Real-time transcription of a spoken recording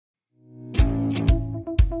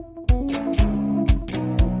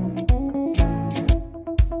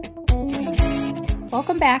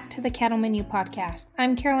Welcome back to the Cattle Menu podcast.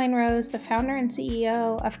 I'm Karoline Rose, the founder and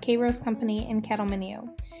CEO of K-Rose Company and Cattle Menu.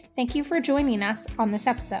 Thank you for joining us on this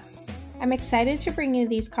episode. I'm excited to bring you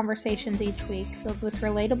these conversations each week filled with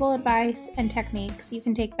relatable advice and techniques you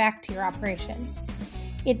can take back to your operation.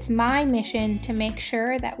 It's my mission to make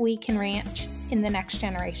sure that we can ranch in the next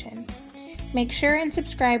generation. Make sure and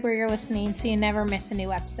subscribe where you're listening so you never miss a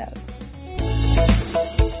new episode.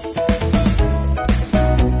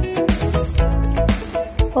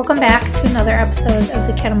 Welcome back to another episode of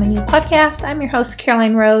the Cattle Menu podcast. I'm your host,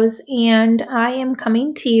 Karoline Rose, and I am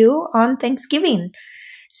coming to you on Thanksgiving.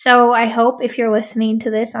 So I hope if you're listening to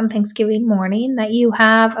this on Thanksgiving morning that you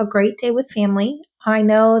have a great day with family. I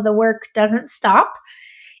know the work doesn't stop,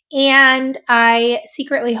 and I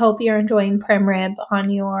secretly hope you're enjoying prime rib on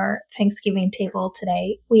your Thanksgiving table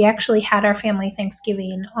today. We actually had our family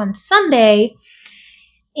Thanksgiving on Sunday,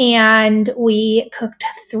 and we cooked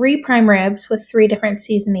 3 prime ribs with 3 different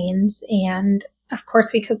seasonings. And of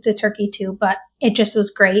course, we cooked a turkey too, but it just was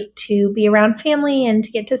great to be around family and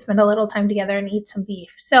to get to spend a little time together and eat some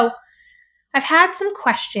beef. So I've had some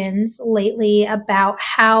questions lately about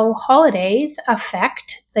how holidays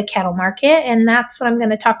affect the cattle market, and that's what I'm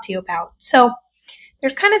going to talk to you about. So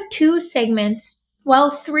there's kind of 3 segments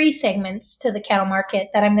to the cattle market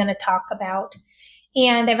that I'm going to talk about.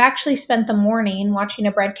 And I've actually spent the morning watching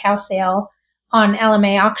a bred cow sale on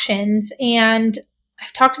LMA auctions. And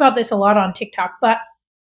I've talked about this a lot on TikTok, but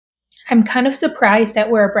I'm kind of surprised at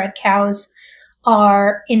where bred cows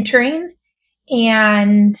are entering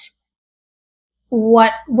and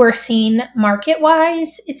what we're seeing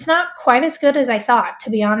market-wise. It's not quite as good as I thought, to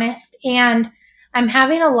be honest. And I'm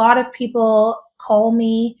having a lot of people call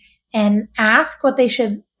me and ask what they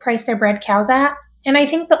should price their bred cows at. And I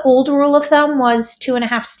think the old rule of thumb was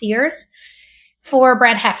 2.5 steers for a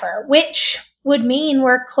bred heifer, which would mean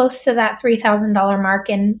we're close to that $3,000 mark,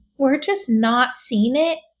 and we're just not seeing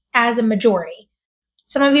it as a majority.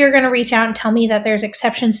 Some of you are going to reach out and tell me that there's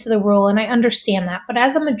exceptions to the rule, and I understand that. But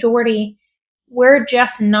as a majority, we're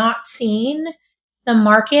just not seeing the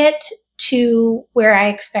market to where I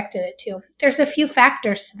expected it to. There's a few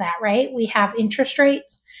factors to that, right? We have interest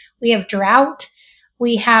rates, we have drought,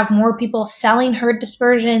 we have more people selling herd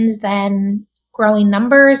dispersions than growing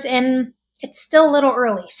numbers, and it's still a little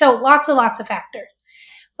early. So lots of factors.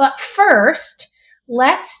 But first,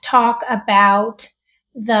 let's talk about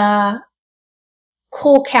the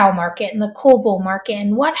cull cow market and the cull bull market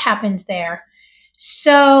and what happens there.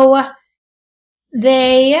 So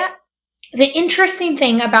the interesting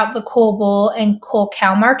thing about the cull bull and cull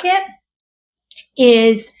cow market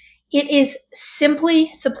is it is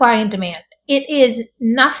simply supply and demand. It is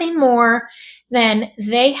nothing more than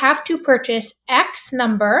they have to purchase X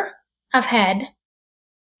number of head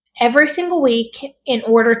every single week in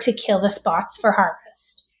order to kill the spots for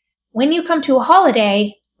harvest. When you come to a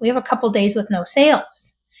holiday, we have a couple days with no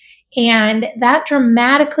sales, and that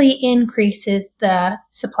dramatically increases the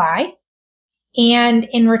supply and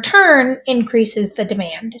in return increases the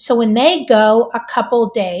demand. So when they go a couple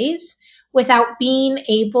days without being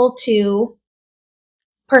able to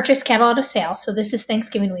purchase cattle at a sale, so this is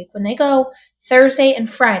Thanksgiving week, when they go Thursday and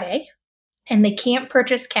Friday and they can't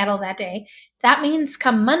purchase cattle that day, that means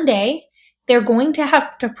come Monday, they're going to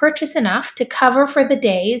have to purchase enough to cover for the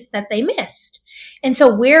days that they missed. And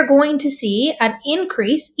so we're going to see an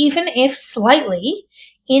increase, even if slightly,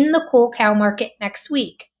 in the cull cow market next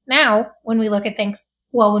week. Now, when we look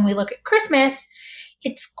at Christmas,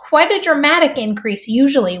 it's quite a dramatic increase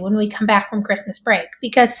usually when we come back from Christmas break,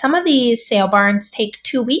 because some of these sale barns take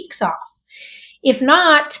 2 weeks off. If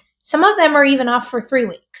not, some of them are even off for 3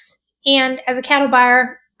 weeks. And as a cattle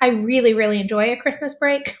buyer, I really, really enjoy a Christmas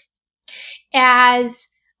break. As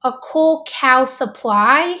a cull cow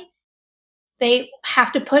supply, they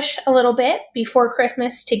have to push a little bit before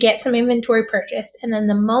Christmas to get some inventory purchased. And then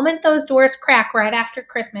the moment those doors crack right after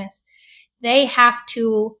Christmas, they have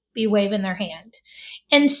to be waving their hand.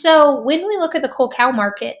 And so when we look at the cull cow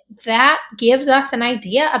market, that gives us an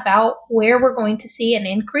idea about where we're going to see an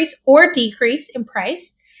increase or decrease in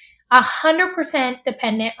price, 100%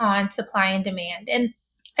 dependent on supply and demand. And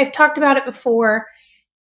I've talked about it before.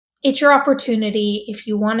 It's your opportunity if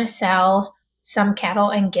you want to sell some cattle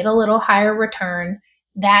and get a little higher return.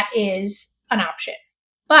 That is an option.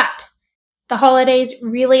 But the holidays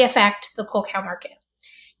really affect the cull cow market.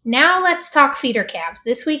 Now let's talk feeder calves.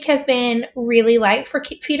 This week has been really light for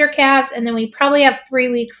feeder calves, and then we probably have 3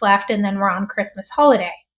 weeks left, and then we're on Christmas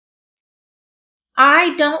holiday.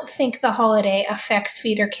 I don't think the holiday affects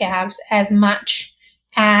feeder calves as much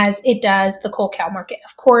as it does the coal cow market,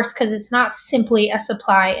 of course, because it's not simply a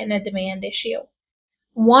supply and a demand issue.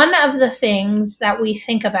 One of the things that we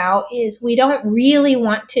think about is we don't really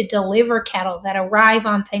want to deliver cattle that arrive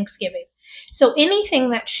on Thanksgiving. So anything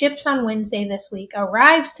that ships on Wednesday this week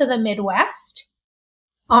arrives to the Midwest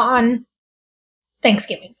on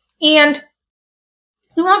Thanksgiving. And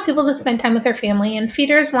we want people to spend time with their family, and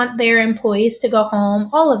feeders want their employees to go home,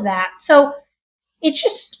 all of that. So it's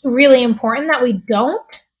just really important that we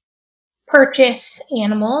don't purchase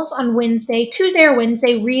animals on Tuesday or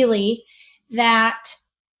Wednesday, really, that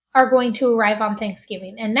are going to arrive on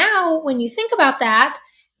Thanksgiving. And now, when you think about that,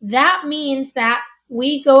 that means that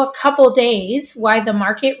we go a couple days while the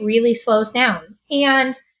market really slows down.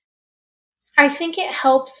 And I think it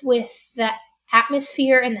helps with the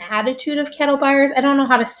atmosphere and the attitude of cattle buyers. I don't know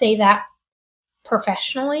how to say that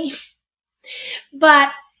professionally,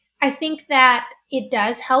 but I think that it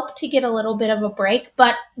does help to get a little bit of a break,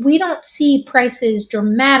 but we don't see prices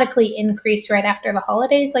dramatically increase right after the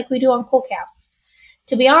holidays like we do on coal cows.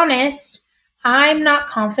 To be honest, I'm not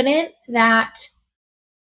confident that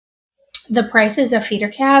the prices of feeder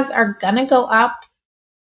calves are going to go up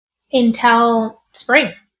until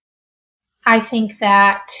spring. I think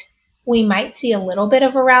that we might see a little bit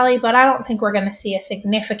of a rally, but I don't think we're going to see a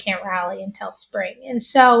significant rally until spring. And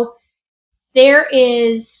so there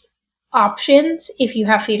is options if you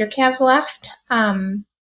have feeder calves left,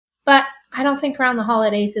 but I don't think around the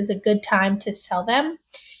holidays is a good time to sell them,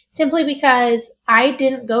 simply because I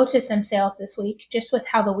didn't go to some sales this week, just with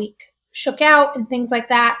how the week shook out and things like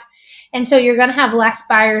that. And so you're going to have less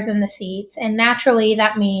buyers in the seats, and naturally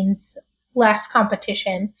that means less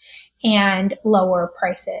competition and lower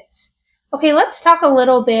prices. Okay, let's talk a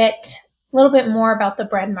little bit more about the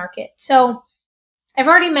bread market. So I've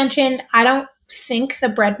already mentioned I don't think the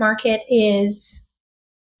bread market is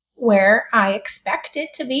where I expect it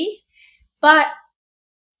to be, but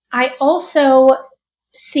I also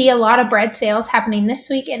see a lot of bread sales happening this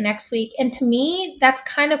week and next week, and to me, that's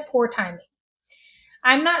kind of poor timing.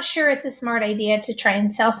 I'm not sure it's a smart idea to try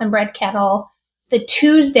and sell some bread cattle the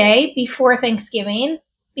Tuesday before Thanksgiving,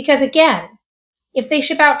 because again, if they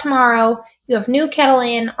ship out tomorrow, you have new cattle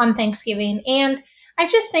in on Thanksgiving, and I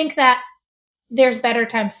just think that there's better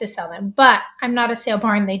times to sell them. But I'm not a sale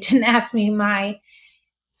barn. They didn't ask me my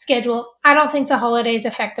schedule. I don't think the holidays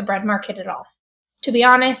affect the bread market at all. To be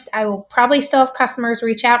honest, I will probably still have customers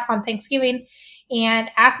reach out on Thanksgiving and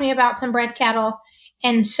ask me about some bread cattle.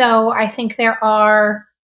 And so I think there are,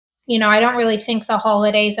 I don't really think the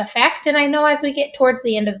holidays affect. And I know as we get towards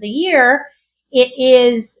the end of the year, it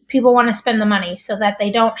is people want to spend the money so that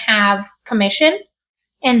they don't have commission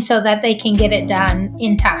and so that they can get it done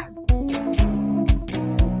in time.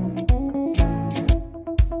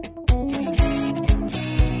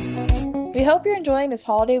 We hope you're enjoying this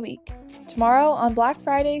holiday week. Tomorrow, on Black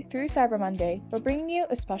Friday through Cyber Monday, we're bringing you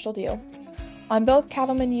a special deal. On both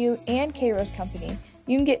Cattleman U and K-Rose Company,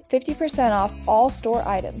 you can get 50% off all store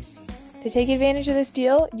items. To take advantage of this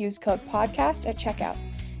deal, use code PODCAST at checkout.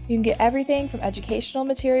 You can get everything from educational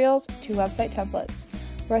materials to website templates.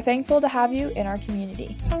 We're thankful to have you in our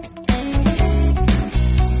community.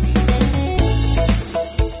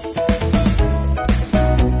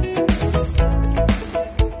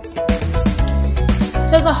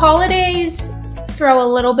 So the holidays throw a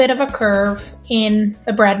little bit of a curve in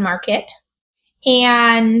the bread market,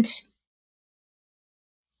 and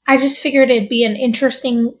I just figured it'd be an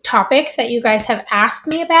interesting topic that you guys have asked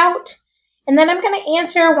me about. And then I'm going to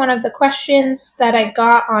answer one of the questions that I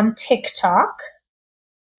got on TikTok.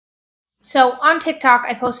 So on TikTok,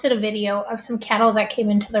 I posted a video of some cattle that came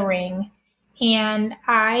into the ring, and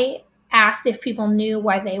I asked if people knew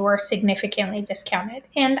why they were significantly discounted.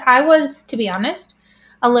 And I was, to be honest,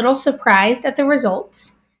 a little surprised at the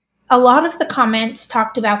results. A lot of the comments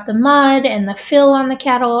talked about the mud and the fill on the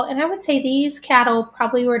cattle, and I would say these cattle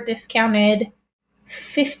probably were discounted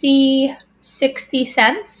 50, 60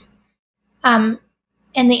 cents. And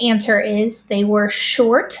the answer is they were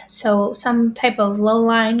short, so some type of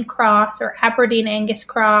low-line cross or Aberdeen Angus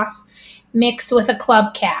cross mixed with a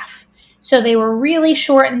club calf. So they were really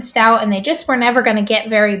short and stout, and they just were never going to get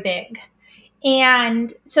very big.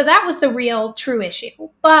 And so that was the real true issue.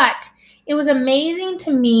 But it was amazing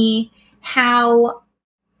to me how,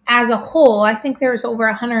 as a whole, I think there was over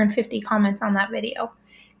 150 comments on that video.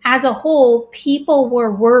 As a whole, people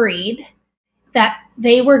were worried that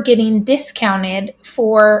they were getting discounted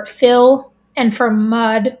for fill and for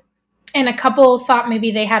mud, and a couple thought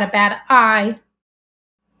maybe they had a bad eye.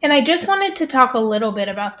 And I just wanted to talk a little bit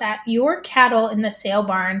about that. Your cattle in the sale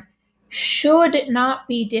barn should not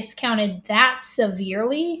be discounted that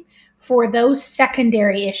severely for those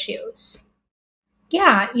secondary issues.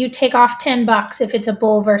 Yeah, you take off $10 if it's a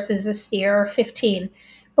bull versus a steer, or 15.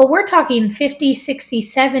 But we're talking $50, $60,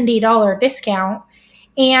 $70 discount.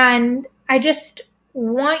 And I just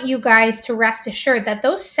want you guys to rest assured that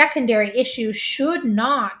those secondary issues should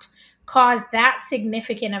not cause that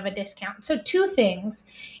significant of a discount. So two things.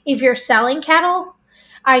 If you're selling cattle,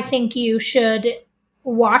 I think you should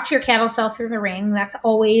watch your cattle sell through the ring. That's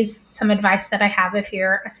always some advice that I have if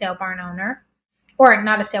you're a sale barn owner, or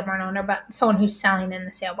not a sale barn owner, but someone who's selling in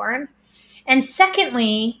the sale barn. And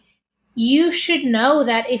secondly, you should know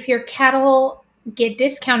that if your cattle get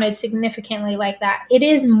discounted significantly like that, it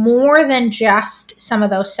is more than just some of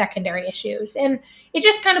those secondary issues. And it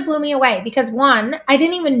just kind of blew me away because, one, I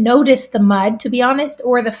didn't even notice the mud, to be honest,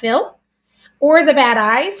 or the fill, or the bad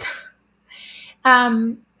eyes.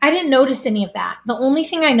 I didn't notice any of that. The only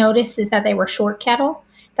thing I noticed is that they were short cattle.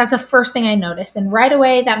 That's the first thing I noticed. And right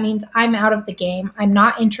away, that means I'm out of the game. I'm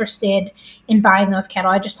not interested in buying those cattle.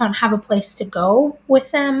 I just don't have a place to go with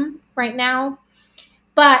them right now.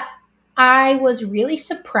 But I was really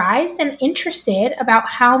surprised and interested about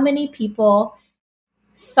how many people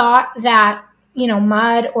thought that,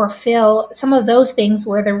 mud or fill, some of those things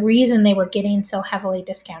were the reason they were getting so heavily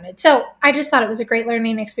discounted. So I just thought it was a great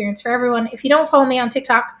learning experience for everyone. If you don't follow me on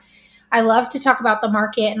TikTok, I love to talk about the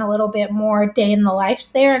market and a little bit more day in the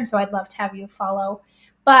lives there. And so I'd love to have you follow.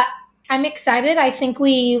 But I'm excited. I think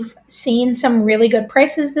we've seen some really good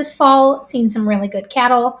prices this fall, seen some really good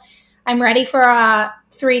cattle. I'm ready for a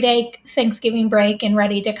 3-day Thanksgiving break and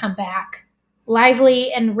ready to come back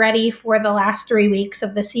lively and ready for the last 3 weeks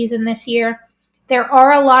of the season this year. There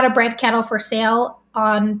are a lot of bred cattle for sale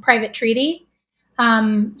on private treaty.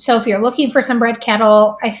 So if you're looking for some bred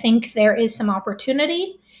cattle, I think there is some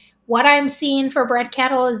opportunity. What I'm seeing for bred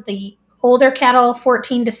cattle is the older cattle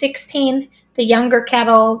 14 to 16, the younger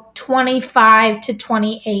cattle 25 to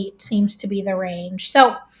 28 seems to be the range.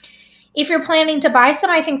 So if you're planning to buy some,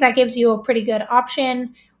 I think that gives you a pretty good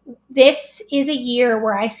option. This is a year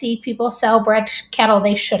where I see people sell bred cattle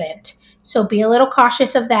they shouldn't. So be a little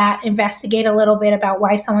cautious of that. Investigate a little bit about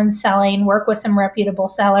why someone's selling. Work with some reputable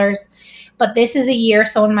sellers. But this is a year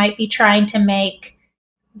someone might be trying to make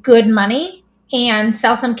good money and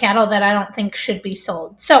sell some cattle that I don't think should be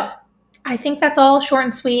sold. So I think that's all short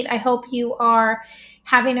and sweet. I hope you are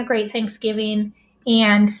having a great Thanksgiving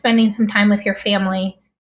and spending some time with your family.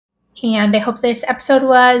 And I hope this episode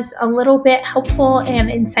was a little bit helpful and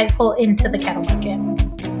insightful into the cattle market.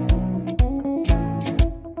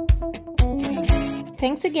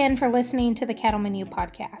 Thanks again for listening to the Cattleman U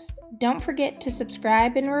podcast. Don't forget to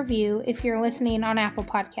subscribe and review if you're listening on Apple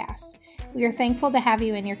Podcasts. We are thankful to have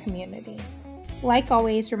you in your community. Like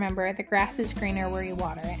always, remember, the grass is greener where you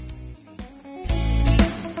water it.